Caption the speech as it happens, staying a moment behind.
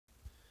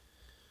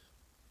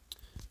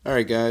All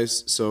right,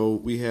 guys. So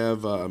we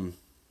have hole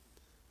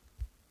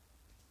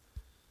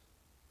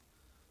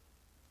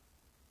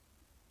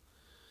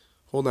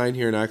 9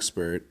 here in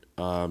expert.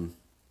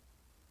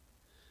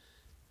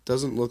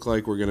 Doesn't look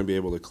like we're going to be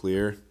able to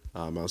clear.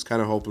 I was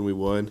kind of hoping we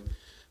would.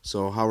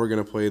 So how we're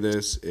going to play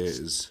this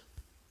is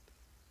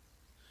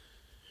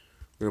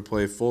we're going to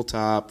play full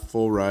top,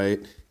 full right,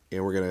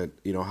 and we're going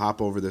to,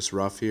 hop over this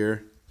rough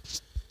here.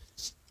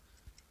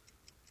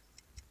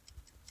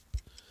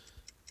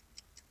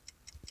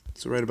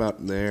 So right about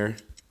in there.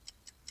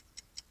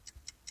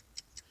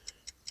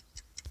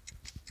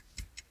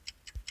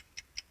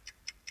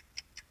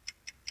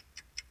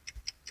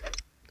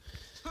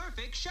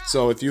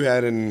 So if you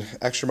had an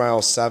Extra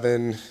Mile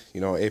 7,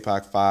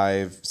 APOC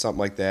 5, something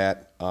like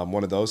that,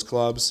 one of those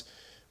clubs,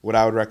 what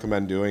I would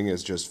recommend doing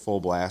is just full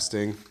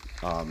blasting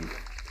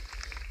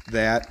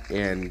that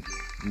and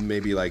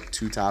maybe like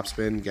 2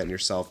 topspin, getting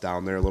yourself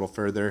down there a little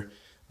further.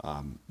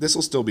 This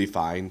will still be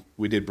fine.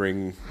 We did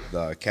bring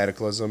the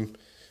Cataclysm,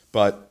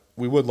 but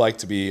we would like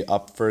to be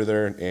up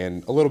further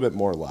and a little bit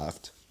more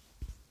left.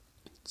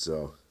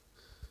 So...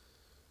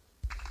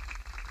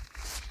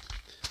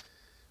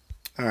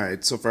 All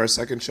right, so for our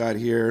second shot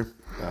here,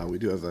 we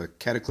do have a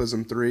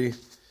Cataclysm 3.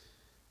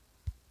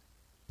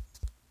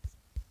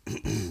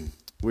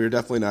 We're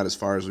definitely not as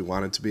far as we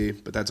wanted to be,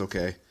 but that's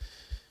okay.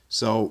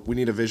 So we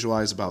need to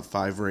visualize about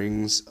 5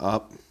 rings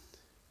up.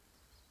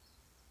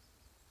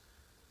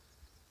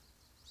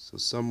 So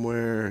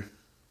somewhere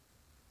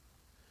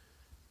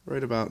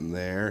right about in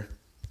there.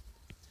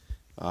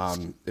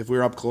 If we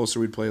were up closer,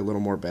 we'd play a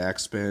little more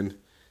backspin.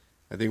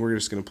 I think we're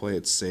just going to play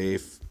it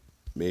safe,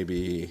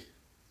 maybe...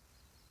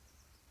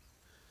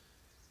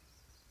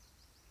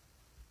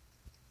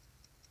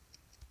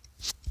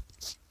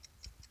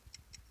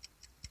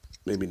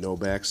 Maybe no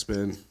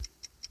backspin.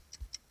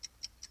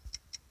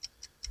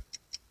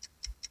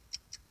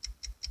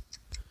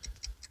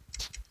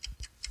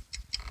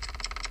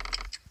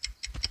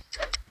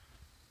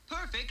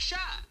 Perfect shot.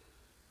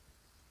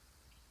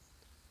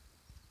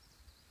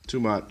 Too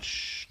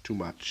much.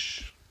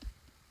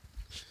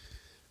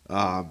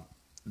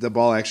 The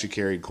ball actually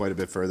carried quite a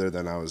bit further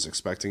than I was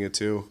expecting it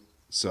to.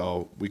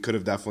 So we could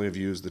have definitely have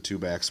used the 2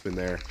 backspin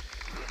there.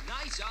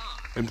 Nice on.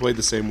 And played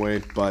the same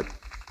way, but...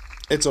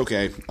 It's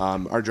okay.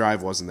 Our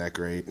drive wasn't that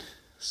great,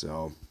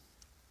 so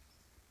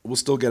we'll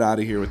still get out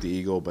of here with the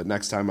eagle, but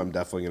next time I'm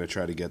definitely going to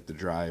try to get the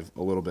drive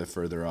a little bit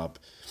further up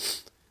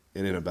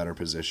and in a better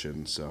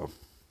position. So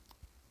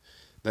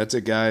that's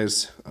it,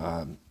 guys.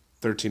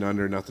 13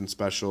 under, nothing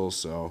special,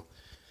 so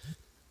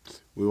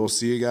we will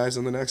see you guys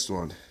on the next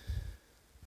one.